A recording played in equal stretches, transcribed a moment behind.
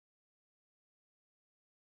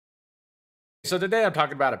So today I'm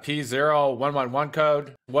talking about a P0111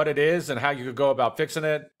 code, what it is and how you could go about fixing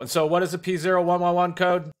it. And so what is a P0111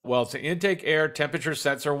 code? Well, it's an intake air temperature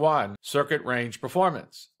sensor 1, circuit range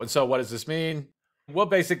performance. And so what does this mean? Well,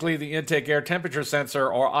 basically the intake air temperature sensor,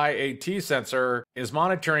 or IAT sensor, is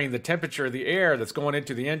monitoring the temperature of the air that's going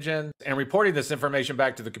into the engine and reporting this information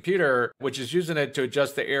back to the computer, which is using it to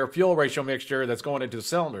adjust the air-fuel ratio mixture that's going into the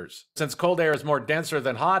cylinders. Since cold air is more denser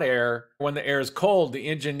than hot air, when the air is cold, the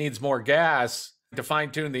engine needs more gas to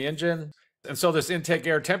fine-tune the engine. And so this intake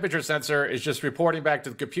air temperature sensor is just reporting back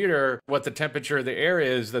to the computer what the temperature of the air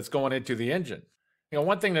is that's going into the engine.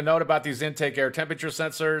 One thing to note about these intake air temperature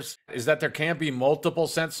sensors is that there can be multiple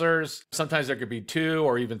sensors. Sometimes there could be 2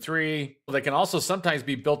 or even 3. They can also sometimes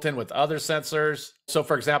be built in with other sensors. So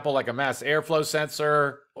for example, like a mass airflow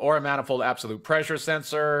sensor or a manifold absolute pressure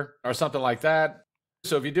sensor or something like that.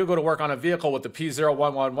 So if you do go to work on a vehicle with the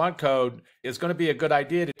P0111 code, it's going to be a good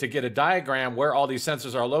idea to get a diagram where all these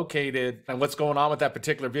sensors are located and what's going on with that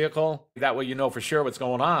particular vehicle. That way you know for sure what's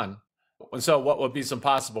going on. And so what would be some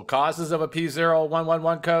possible causes of a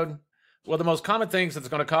P0111 code? Well, the most common things that's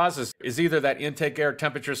going to cause this is either that intake air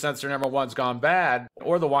temperature sensor number 1's gone bad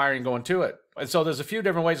or the wiring going to it. And so there's a few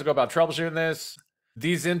different ways to go about troubleshooting this.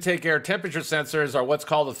 These intake air temperature sensors are what's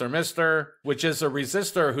called a thermistor, which is a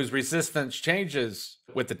resistor whose resistance changes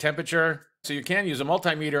with the temperature. So you can use a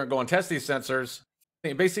multimeter and go and test these sensors.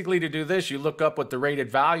 And basically, to do this, you look up what the rated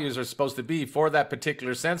values are supposed to be for that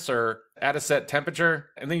particular sensor at a set temperature,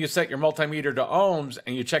 and then you set your multimeter to ohms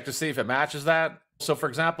and you check to see if it matches that. So for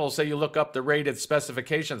example, say you look up the rated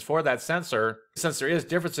specifications for that sensor. Since there is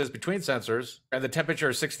differences between sensors and the temperature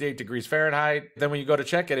is 68 degrees Fahrenheit, then when you go to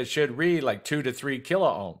check it, it should read like 2 to 3 kilo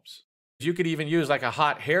ohms. You could even use like a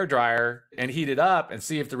hot hair dryer and heat it up and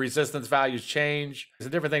see if the resistance values change.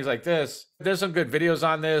 There's different things like this. There's some good videos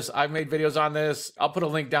on this. I've made videos on this. I'll put a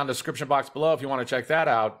link down in the description box below if you want to check that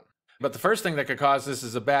out. But the first thing that could cause this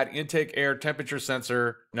is a bad intake air temperature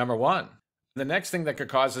sensor number 1. The next thing that could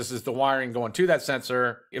cause this is the wiring going to that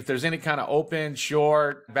sensor. If there's any kind of open,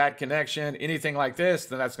 short, bad connection, anything like this,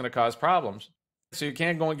 then that's going to cause problems. So you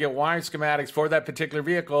can go and get wiring schematics for that particular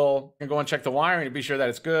vehicle and go and check the wiring to be sure that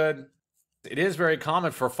it's good. It is very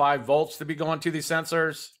common for 5 volts to be going to these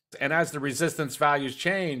sensors. And as the resistance values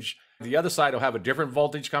change, the other side will have a different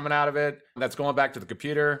voltage coming out of it. That's going back to the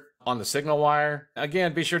computer on the signal wire.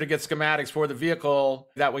 Again, be sure to get schematics for the vehicle.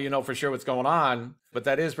 That way you know for sure what's going on. But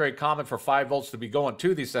that is very common for 5 volts to be going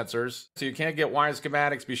to these sensors. So you can't get wiring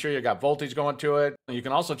schematics. Be sure you got voltage going to it. You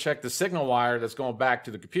can also check the signal wire that's going back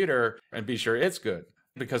to the computer and be sure it's good.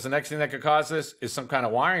 Because the next thing that could cause this is some kind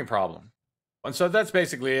of wiring problem. And so that's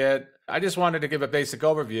basically it. I just wanted to give a basic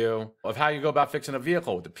overview of how you go about fixing a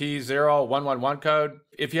vehicle with the P0111 code.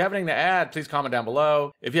 If you have anything to add, please comment down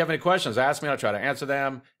below. If you have any questions, ask me. I'll try to answer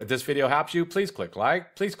them. If this video helps you, please click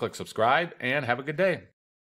like, please click subscribe, and have a good day.